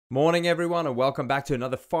Morning everyone, and welcome back to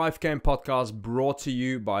another 5K podcast brought to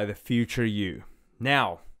you by the Future You.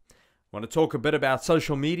 Now, I want to talk a bit about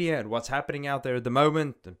social media and what's happening out there at the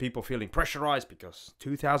moment, and people feeling pressurized because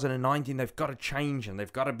 2019 they've got to change and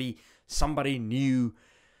they've got to be somebody new.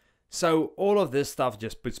 So all of this stuff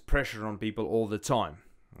just puts pressure on people all the time.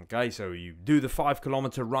 Okay, so you do the 5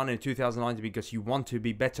 kilometer run in 2019 because you want to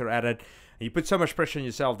be better at it. And you put so much pressure on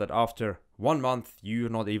yourself that after 1 month, you're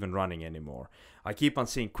not even running anymore. I keep on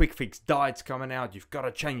seeing quick fix diets coming out. You've got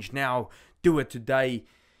to change now. Do it today.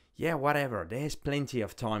 Yeah, whatever. There's plenty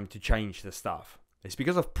of time to change the stuff. It's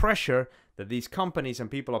because of pressure that these companies and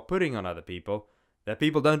people are putting on other people that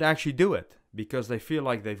people don't actually do it because they feel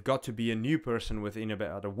like they've got to be a new person within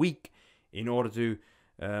about a week in order to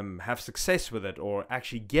have success with it or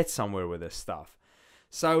actually get somewhere with this stuff.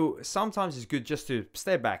 So sometimes it's good just to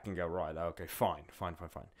step back and go, right, okay, fine.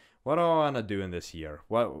 What do I want to do in this year?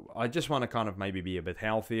 Well, I just want to kind of maybe be a bit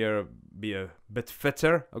healthier, be a bit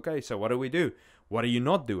fitter. Okay, so what do we do? What are you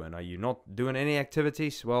not doing? Are you not doing any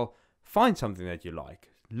activities? Well, find something that you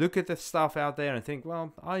like. Look at the stuff out there and think,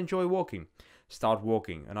 well, I enjoy walking. Start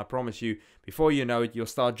walking. And I promise you, before you know it, you'll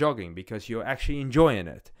start jogging because you're actually enjoying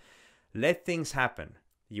it. Let things happen.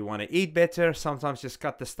 You want to eat better, sometimes just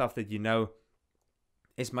cut the stuff that you know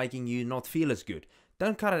is making you not feel as good.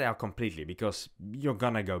 Don't cut it out completely because you're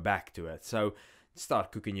gonna go back to it. So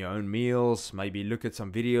start cooking your own meals, maybe look at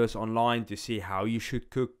some videos online to see how you should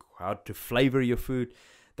cook, how to flavor your food.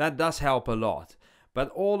 That does help a lot. But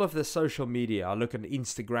all of the social media, I look at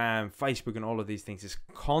Instagram, Facebook and all of these things, is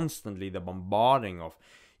constantly the bombarding of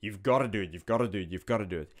you've got to do it, you've got to do it, you've got to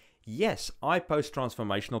do it. Yes, I post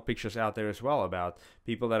transformational pictures out there as well about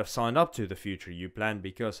people that have signed up to the Future You plan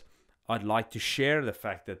because I'd like to share the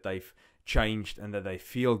fact that they've changed and that they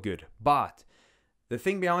feel good. But the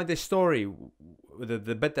thing behind this story, the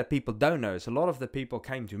bit that people don't know, is a lot of the people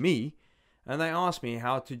came to me and they asked me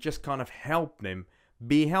how to just kind of help them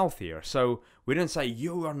be healthier. So we don't say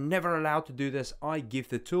you are never allowed to do this. I give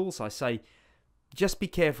the tools. I say just be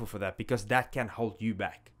careful for that because that can hold you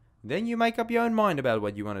back. Then you make up your own mind about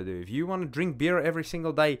what you want to do. If you want to drink beer every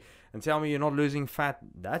single day and tell me you're not losing fat,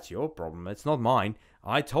 that's your problem. It's not mine.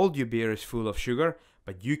 I told you beer is full of sugar,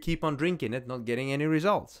 but you keep on drinking it, not getting any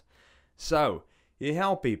results. So you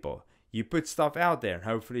help people. You put stuff out there and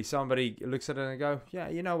hopefully somebody looks at it and go, yeah,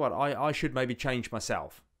 you know what, I should maybe change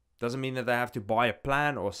myself. Doesn't mean that they have to buy a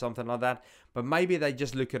plan or something like that, but maybe they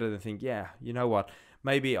just look at it and think, yeah, you know what,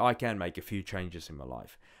 maybe I can make a few changes in my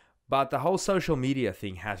life. But the whole social media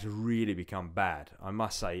thing has really become bad, I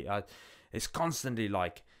must say. It's constantly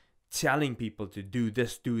like telling people to do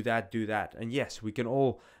this, do that, do that. And yes, we can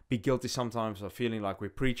all be guilty sometimes of feeling like we're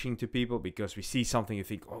preaching to people because we see something and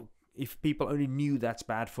think, oh, if people only knew that's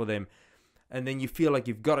bad for them. And then you feel like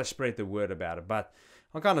you've got to spread the word about it. But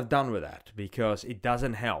I'm kind of done with that because it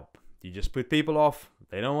doesn't help. You just put people off.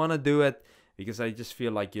 They don't want to do it. Because they just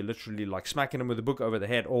feel like you're literally like smacking them with a book over the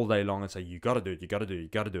head all day long and say, you got to do it, you got to do it, you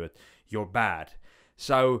got to do it. You're bad.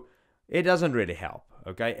 So it doesn't really help,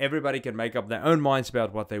 okay? Everybody can make up their own minds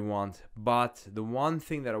about what they want. But the one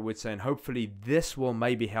thing that I would say, and hopefully this will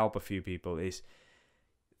maybe help a few people, is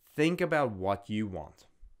think about what you want.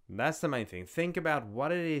 That's the main thing. Think about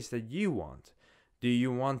what it is that you want. Do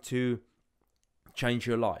you want to change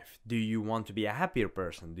your life? Do you want to be a happier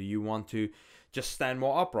person? Do you want to just stand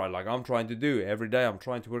more upright like I'm trying to do every day? I'm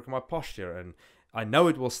trying to work on my posture and I know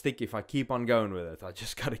it will stick if I keep on going with it. I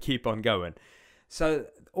just got to keep on going. So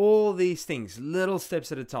all these things, little steps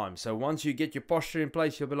at a time. So once you get your posture in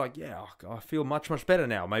place, you'll be like, yeah, I feel much better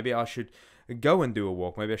now. Maybe I should go and do a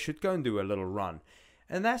walk. Maybe I should go and do a little run.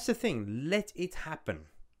 And that's the thing. Let it happen.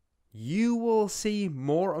 You will see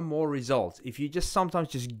more and more results if you just sometimes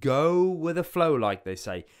just go with the flow, like they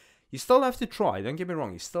say. You still have to try. Don't get me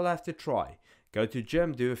wrong. You still have to try. Go to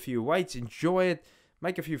gym, do a few weights, enjoy it,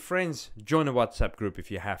 make a few friends, join a WhatsApp group if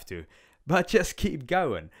you have to. But just keep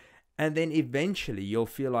going. And then eventually you'll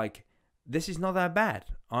feel like this is not that bad.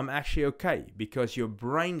 I'm actually okay because your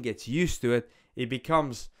brain gets used to it. It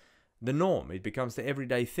becomes the norm. It becomes the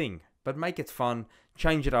everyday thing. But make it fun.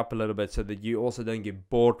 Change it up a little bit so that you also don't get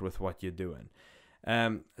bored with what you're doing.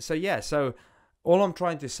 So all I'm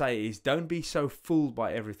trying to say is don't be so fooled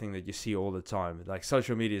by everything that you see all the time. Like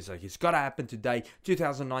social media is like, it's got to happen today.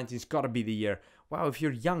 2019's got to be the year. Wow, if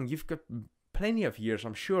you're young, you've got plenty of years.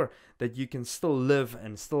 I'm sure that you can still live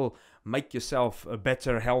and still make yourself a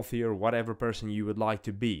better, healthier, whatever person you would like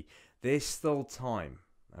to be. There's still time,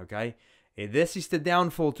 okay? And this is the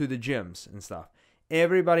downfall to the gyms and stuff.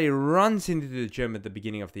 Everybody runs into the gym at the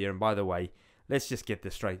beginning of the year. And by the way, let's just get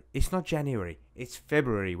this straight. It's not January. It's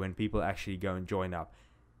February when people actually go and join up.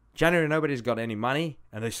 January, nobody's got any money,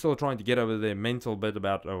 and they're still trying to get over their mental bit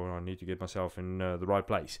about, oh, I need to get myself in the right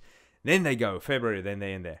place. Then they go, February, then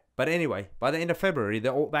they're in there. But anyway, by the end of February,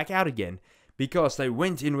 they're all back out again because they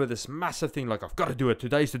went in with this massive thing like, I've got to do it.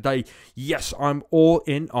 Today's the day. Yes, I'm all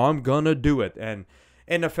in. I'm going to do it. And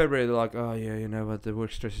end of February, they're like, oh, yeah, you know what? The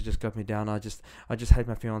work stress has just got me down. I just hate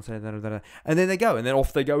my fiance. And then they go, and then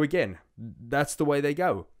off they go again. That's the way they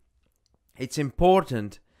go. It's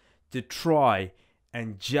important to try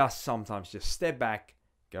and just sometimes just step back,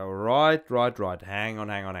 go right, hang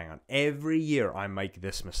on. Every year I make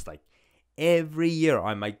this mistake. Every year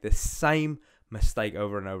I make the same mistake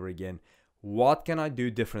over and over again. What can I do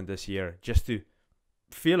different this year just to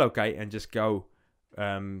feel okay and just go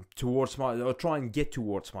towards or try and get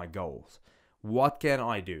towards my goals? What can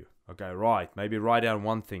I do? Okay, right, maybe write down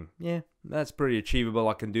one thing. Yeah, that's pretty achievable.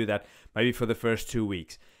 I can do that maybe for the first 2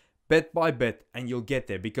 weeks. Bit by bit, and you'll get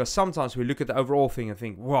there. Because sometimes we look at the overall thing and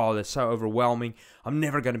think, wow, that's so overwhelming. I'm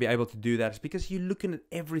never going to be able to do that. It's because you're looking at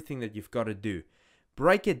everything that you've got to do.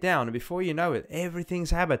 Break it down, and before you know it,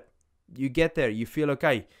 everything's habit. You get there, you feel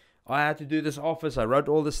okay. I had to do this office. I wrote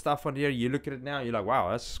all this stuff on here. You look at it now, you're like, wow,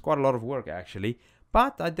 that's quite a lot of work actually.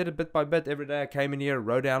 But I did it bit by bit. Every day I came in here,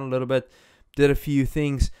 wrote down a little bit, did a few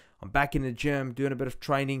things. I'm back in the gym, doing a bit of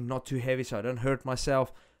training, not too heavy so I don't hurt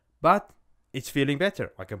myself. But it's feeling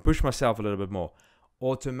better. I can push myself a little bit more.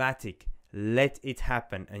 Automatic. Let it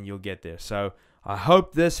happen and you'll get there. So I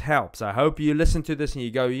hope this helps. I hope you listen to this and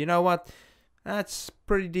you go, you know what? That's a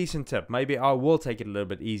pretty decent tip. Maybe I will take it a little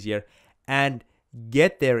bit easier and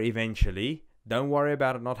get there eventually. Don't worry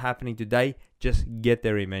about it not happening today. Just get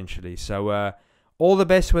there eventually. So all the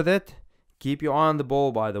best with it. Keep your eye on the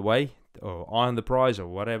ball, by the way, or eye on the prize, or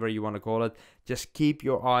whatever you want to call it. Just keep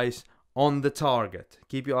your eyes on the target.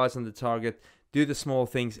 Keep your eyes on the target. Do the small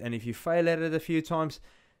things. And if you fail at it a few times,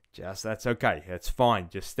 that's okay. It's fine.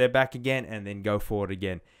 Just step back again and then go forward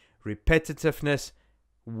again. Repetitiveness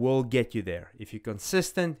will get you there. If you're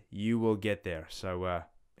consistent, you will get there. So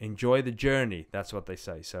enjoy the journey. That's what they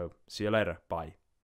say. So see you later. Bye.